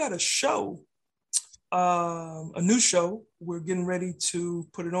 We've got a show, a new show. We're getting ready to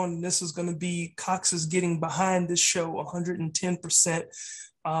put it on. And this is going to be, Cox is getting behind this show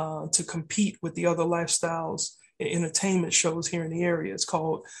 110% to compete with the other lifestyles and entertainment shows here in the area. It's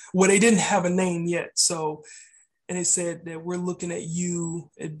called, well, they didn't have a name yet. So, and they said that we're looking at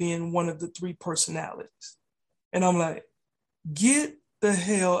you at being one of the 3 personalities. And I'm like, get the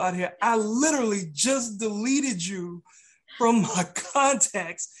hell out of here. I literally just deleted you from my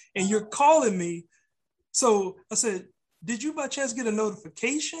contacts and you're calling me. So I said, did you by chance get a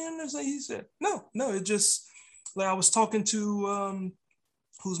notification? Or something? He said, no, it just, like I was talking to,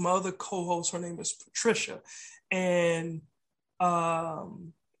 who's my other co-host, her name is Patricia. And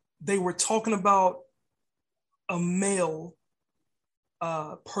they were talking about a male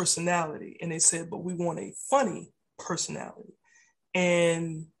personality. And they said, but we want a funny personality.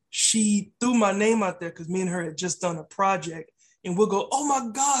 And she threw my name out there because me and her had just done a project. And we'll go, oh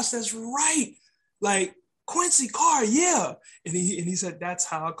my gosh, that's right. Like Quincy Carr, yeah. And he said, that's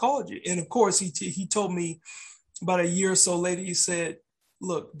how I called you. And of course, he told me about a year or so later, he said,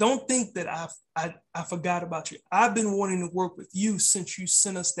 look, don't think that I forgot about you. I've been wanting to work with you since you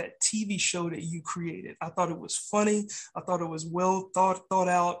sent us that TV show that you created. I thought it was funny. I thought it was well thought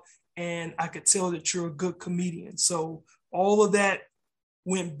out. And I could tell that you're a good comedian. So all of that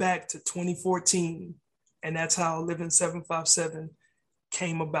went back to 2014. And that's how Living 757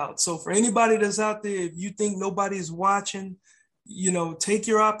 came about. So for anybody that's out there, if you think nobody's watching, take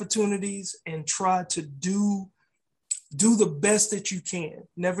your opportunities and try to do the best that you can.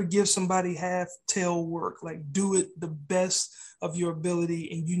 Never give somebody half-tail work. Like, do it the best of your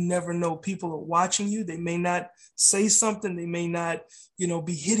ability, and you never know. People are watching you. They may not say something. They may not,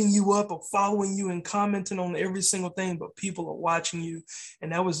 be hitting you up or following you and commenting on every single thing, but people are watching you.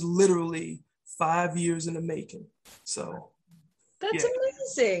 And that was literally 5 years in the making. So that's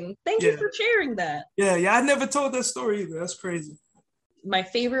amazing. Thank you for sharing that. Yeah. I never told that story either. That's crazy. My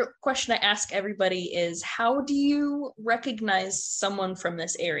favorite question I ask everybody is, how do you recognize someone from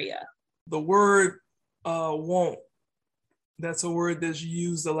this area? The word won't. That's a word that's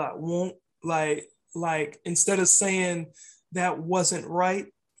used a lot. Won't, like instead of saying that wasn't right,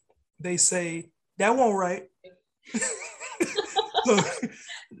 they say that won't right. So,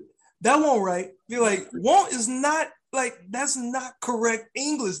 that won't right. You're like, won't is not, like, that's not correct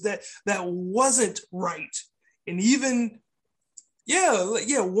English. That wasn't right. And even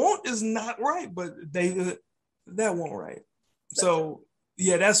won't is not right, but that won't right. So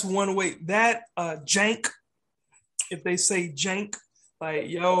that's one way. That jank, if they say jank, Like,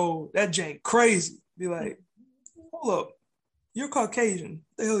 yo, that jank crazy. Be like, hold up, you're Caucasian.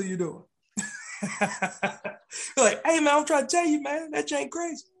 What the hell are you doing? Like, hey man, I'm trying to tell you, man, that jank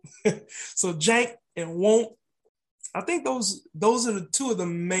crazy. So jank and won't. I think those are the two of the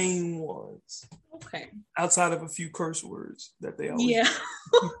main ones. Okay. Outside of a few curse words that they always. Yeah.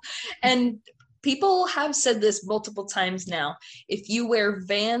 And people have said this multiple times now. If you wear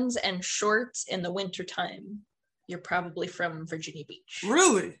Vans and shorts in the wintertime, you're probably from Virginia Beach.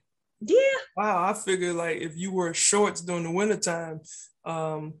 Really? Yeah. Wow, I figured like if you wear shorts during the wintertime,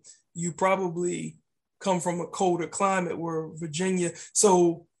 you probably come from a colder climate where Virginia.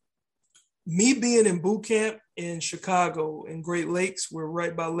 So me being in boot camp in Chicago and Great Lakes, we're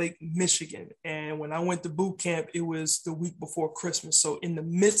right by Lake Michigan. And when I went to boot camp, it was the week before Christmas. So in the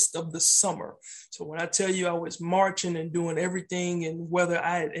midst of the summer. So when I tell you I was marching and doing everything and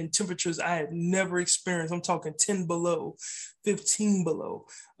in temperatures I had never experienced, I'm talking 10 below, 15 below.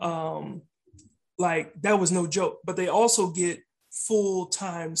 Like that was no joke, but they also get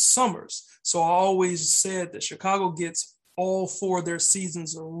full-time summers. So I always said that Chicago gets all four of their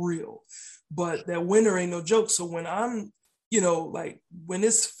seasons are real. But that winter ain't no joke. So when I'm, like when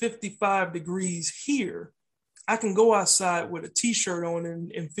it's 55 degrees here, I can go outside with a t-shirt on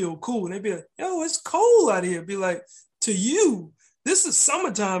and feel cool. And they'd be like, yo, it's cold out here. Be like, to you, this is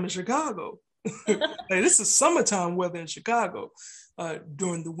summertime in Chicago. Like, this is summertime weather in Chicago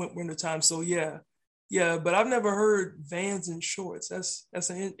during the winter time. So yeah, but I've never heard Vans and shorts. That's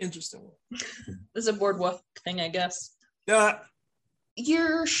an interesting one. This is a boardwalk thing, I guess. Yeah.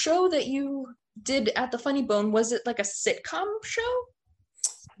 Your show that you did at the Funny Bone, was it like a sitcom show?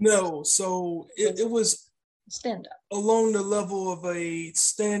 No, so it was stand-up along the level of a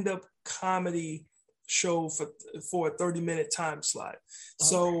stand-up comedy show for a 30-minute time slot. Okay.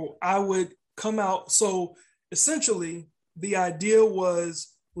 So I would come out. So essentially, the idea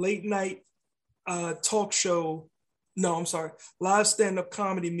was late night talk show. No, I'm sorry. Live stand-up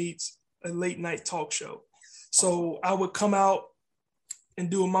comedy meets a late night talk show. So I would come out and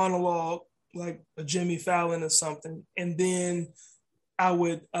do a monologue like a Jimmy Fallon or something. And then I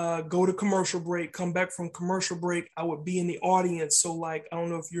would go to commercial break, come back from commercial break. I would be in the audience. So like, I don't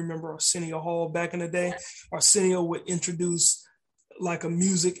know if you remember Arsenio Hall back in the day. Arsenio would introduce like a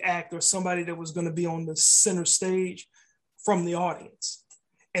music act or somebody that was going to be on the center stage from the audience.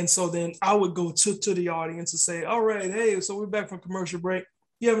 And so then I would go to the audience and say, all right, hey, so we're back from commercial break.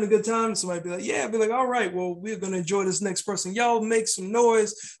 You having a good time? And somebody be like, yeah. I'd be like, all right, well, we're going to enjoy this next person. Y'all make some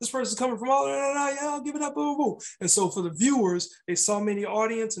noise. This person's coming from all, y'all give it up, boom, boom. And so for the viewers, they saw me in the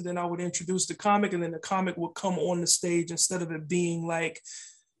audience, and then I would introduce the comic, and then the comic would come on the stage instead of it being like,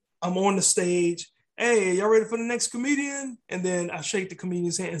 I'm on the stage. Hey, y'all ready for the next comedian? And then I shake the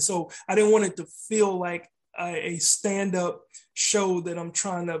comedian's hand. And so I didn't want it to feel like a stand-up show that I'm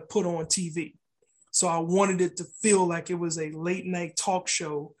trying to put on TV. So I wanted it to feel like it was a late night talk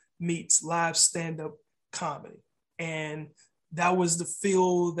show meets live stand-up comedy. And that was the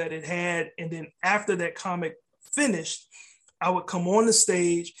feel that it had. And then after that comic finished, I would come on the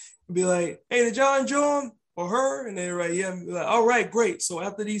stage and be like, hey, did y'all enjoy him or her? And they're like, yeah. Like, all right, great. So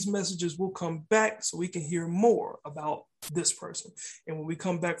after these messages, we'll come back so we can hear more about this person. And when we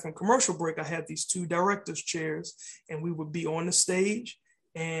come back from commercial break, I had these two directors' chairs, and we would be on the stage,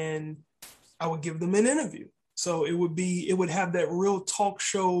 and I would give them an interview. So it would have that real talk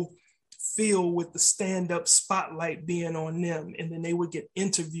show feel with the stand-up spotlight being on them. And then they would get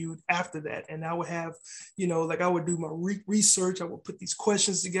interviewed after that. And I would have, like I would do my research. I would put these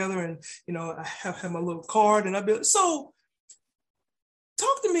questions together, and, I have my little card, and I'd be like, so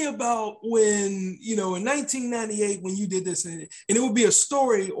talk to me about when, in 1998, when you did this, and it would be a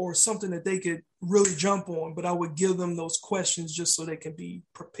story or something that they could really jump on, but I would give them those questions just so they can be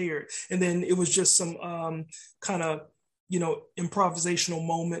prepared. And then it was just some kind of, improvisational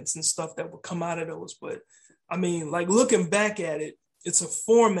moments and stuff that would come out of those. But I mean, like looking back at it, it's a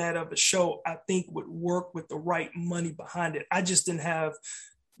format of a show I think would work with the right money behind it. I just didn't have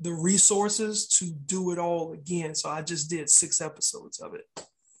the resources to do it all again. So I just did 6 episodes of it.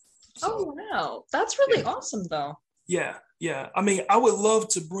 So, oh, wow. That's really awesome though. Yeah. I mean, I would love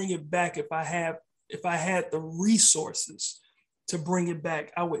to bring it back if I had the resources to bring it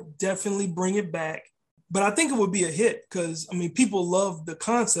back. I would definitely bring it back. But I think it would be a hit because, I mean, people love the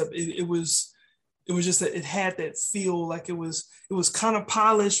concept. It was just that it had that feel like it was kind of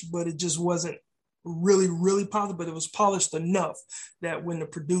polished, but it just wasn't really, really polished, but it was polished enough that when the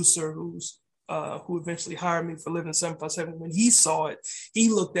producer who eventually hired me for Living 757, when he saw it, he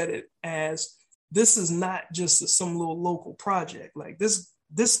looked at it as, this is not just some little local project. Like this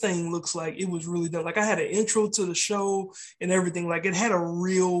this thing looks like it was really done. Like I had an intro to the show and everything. Like it had a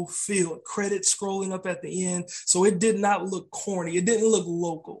real feel, credit scrolling up at the end. So it did not look corny. It didn't look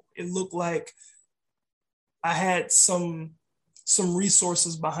local. It looked like I had some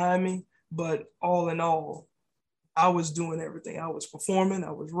resources behind me, but all in all, I was doing everything. I was performing,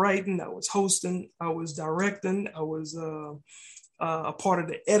 I was writing, I was hosting, I was directing, I was a part of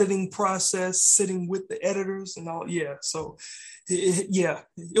the editing process, sitting with the editors and all. Yeah, so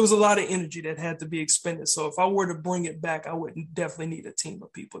it was a lot of energy that had to be expended. So if I were to bring it back, I would definitely need a team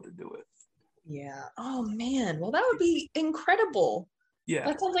of people to do it. Yeah. Oh man. Well, that would be incredible. Yeah.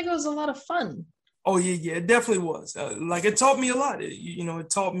 That sounds like it was a lot of fun. Oh yeah, it definitely was. Like it taught me a lot. It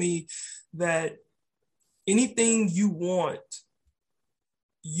taught me that anything you want,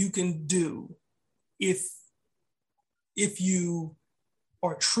 you can do if you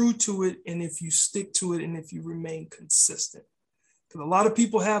are true to it and if you stick to it and if you remain consistent. Because a lot of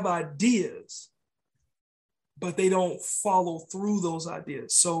people have ideas, but they don't follow through those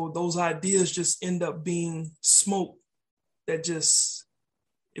ideas. So those ideas just end up being smoke that just,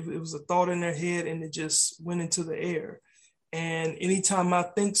 it was a thought in their head and it just went into the air. And anytime I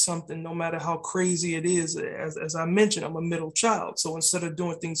think something, no matter how crazy it is, as I mentioned, I'm a middle child. So instead of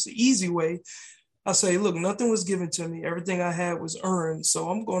doing things the easy way, I say, look, nothing was given to me. Everything I had was earned. So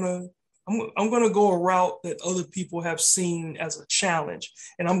I'm gonna go a route that other people have seen as a challenge,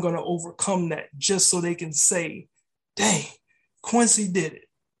 and I'm gonna overcome that just so they can say, dang, Quincy did it.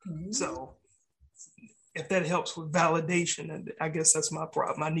 Mm-hmm. So if that helps with validation, I guess that's my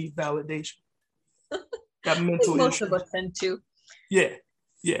problem. I need validation. Got mental most issues. Of us tend to. Yeah.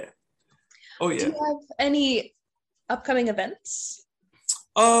 Oh yeah. Do you have any upcoming events?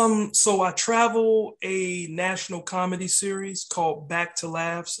 So I travel a national comedy series called Back to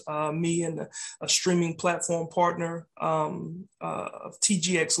Laughs. Me and a streaming platform partner of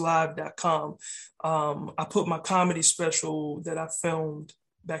tgxlive.com. I put my comedy special that I filmed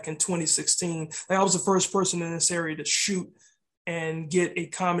back in 2016. Like I was the first person in this area to shoot and get a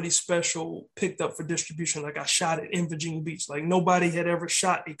comedy special picked up for distribution. Like I shot it in Virginia Beach. Like nobody had ever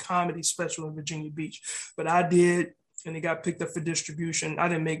shot a comedy special in Virginia Beach, but I did, and it got picked up for distribution. I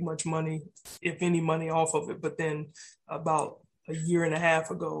didn't make much money, if any money, off of it. But then about a year and a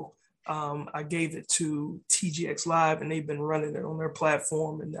half ago, I gave it to TGX Live, and they've been running it on their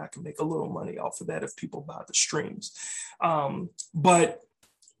platform, and I can make a little money off of that if people buy the streams. But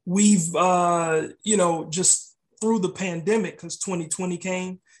we've, just through the pandemic, because 2020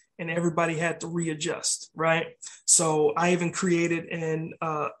 came and everybody had to readjust, right? So I even created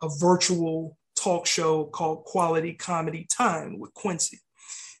a virtual talk show called Quality Comedy Time with Quincy.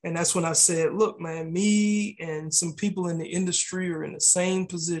 And that's when I said, look, man, me and some people in the industry are in the same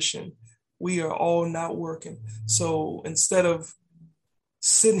position. We are all not working. So instead of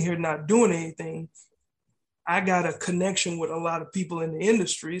sitting here not doing anything, I got a connection with a lot of people in the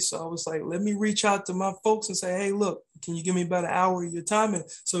industry. So I was like, let me reach out to my folks and say, hey, look, can you give me about an hour of your time? And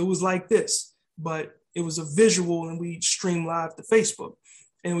so it was like this, but it was a visual and we streamed live to Facebook.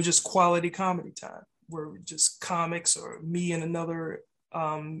 And it was just Quality Comedy Time, where just comics or me and another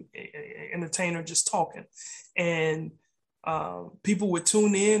entertainer just talking. And people would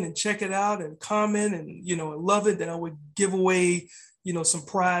tune in and check it out and comment and, love it. Then I would give away, some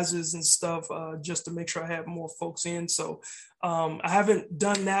prizes and stuff just to make sure I have more folks in. So I haven't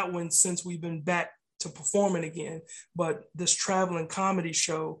done that one since we've been back to performing again. But this traveling comedy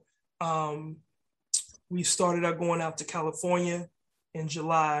show, we started out going out to California in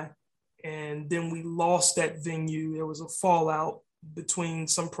July, and then we lost that venue. There was a fallout between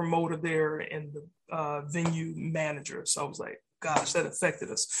some promoter there and the venue manager. So I was like, gosh, that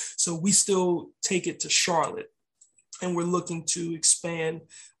affected us. So we still take it to Charlotte, and we're looking to expand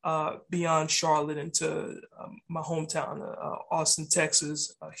beyond Charlotte into my hometown, Austin,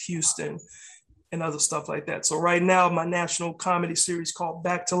 Texas, Houston, and other stuff like that. So right now, my national comedy series called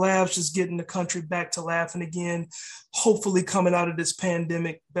Back to Laughs, just getting the country back to laughing again, hopefully coming out of this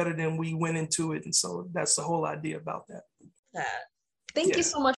pandemic better than we went into it. And so that's the whole idea about that. Thank you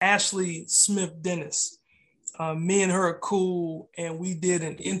so much. Ashley Smith Dennis, me and her are cool, and we did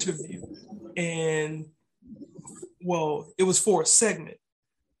an interview, and well, it was for a segment.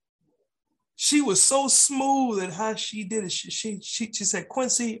 She was so smooth at how she did it. She said,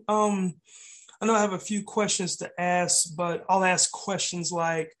 Quincy, I know I have a few questions to ask, but I'll ask questions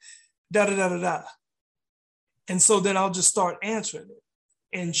like da da da da da. And so then I'll just start answering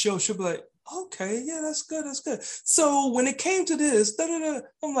it. And she'll be like, okay, yeah, that's good. So when it came to this, da da da,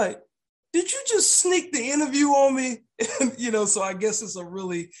 I'm like, did you just sneak the interview on me? So I guess it's a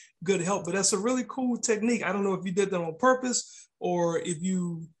really good help, but that's a really cool technique. I don't know if you did that on purpose or if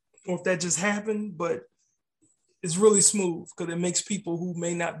that just happened, but it's really smooth because it makes people who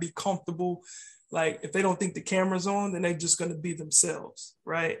may not be comfortable, like if they don't think the camera's on, then they're just going to be themselves,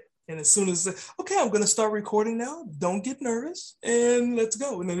 right? And as soon as, okay, I'm going to start recording now. Don't get nervous and let's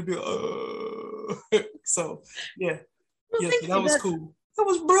go. And then it'll be, so yeah. Well, Yeah, so that was cool. That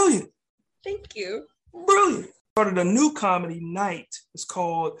was brilliant. Thank you. Brilliant. Started a new comedy night. It's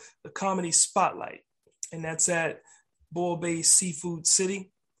called the Comedy Spotlight. And that's at Bull Bay Seafood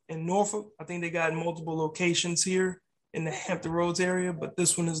City in Norfolk. I think they got multiple locations here in the Hampton Roads area, but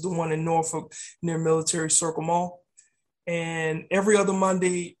this one is the one in Norfolk near Military Circle Mall. And every other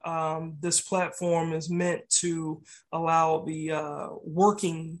Monday, this platform is meant to allow the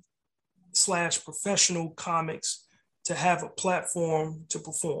working/professional comics to have a platform to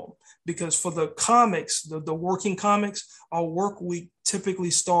perform. Because for the comics, the working comics, our work week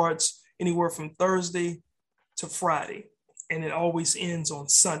typically starts anywhere from Thursday to Friday, and it always ends on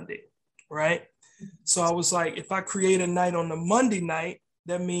Sunday, right? So I was like, if I create a night on the Monday night,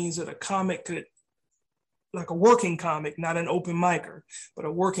 that means that a comic could, like a working comic, not an open micer, but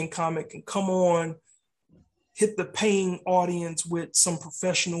a working comic can come on, hit the paying audience with some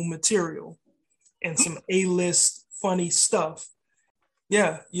professional material and some A-list funny stuff.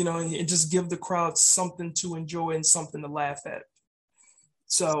 Yeah, and just give the crowd something to enjoy and something to laugh at.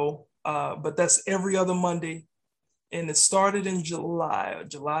 So, but that's every other Monday. And it started in July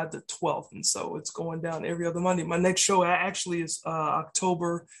the 12th. And so it's going down every other Monday. My next show actually is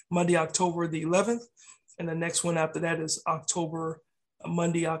Monday, October the 11th. And the next one after that is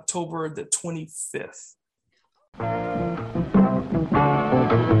Monday, October the 25th.